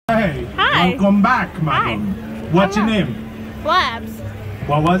Welcome back, madam. What's your name? Labs.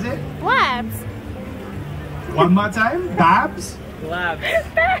 What was it? Labs. One more time? Babs? Labs.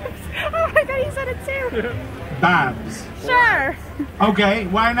 Babs. Oh my god, you said it too. Babs. Sure. Okay,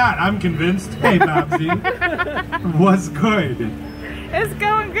 why not? I'm convinced. Hey, Babsy. What's good? It's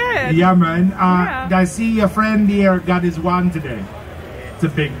going good. Yeah, man. Yeah. I see your friend here got his wand today. It's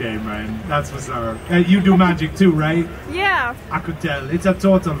a big day, man. That's what's up. You do magic too, right? Yeah. I could tell. It's a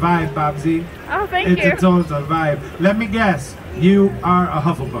total vibe, Babsy. Oh, thank It's you. a total vibe. Let me guess. You are a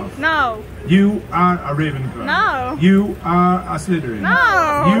Hufflepuff. No. You are a Ravenclaw. No. You are a Slytherin.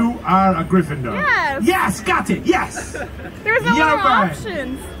 No. You are a Gryffindor. Yes. Yes, got it. Yes. There's no Yeah, other man.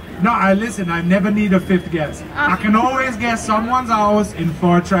 options. No, I listen. I never need a fifth guess. I can always guess someone's house in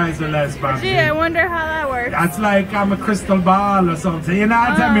 4 tries or less, Babsy. Gee, I wonder how that works. That's like I'm a crystal ball or something. You know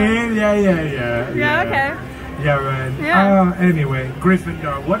what I mean? Yeah. Yeah, okay. Yeah, man. Yeah. Anyway,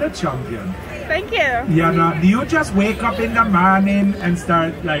 Gryffindor, what a champion. Thank you. Yeah, no, do you just wake up in the morning and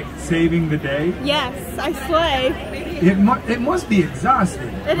start like saving the day? Yes, I slay. It must be exhausting.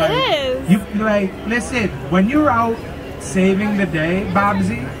 It is. You like listen when you're out saving the day,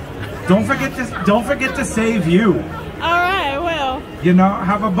 Babsy. Don't forget to save you. All right, I will. You know,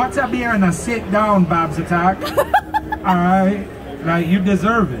 have a butter beer and a sit down, Babs attack. All right, like you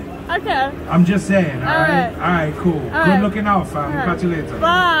deserve it. Okay. I'm just saying. All right. right. All right. Cool. All Good right. looking out, fam. All right. Catch you later.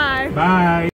 Bye. Bye.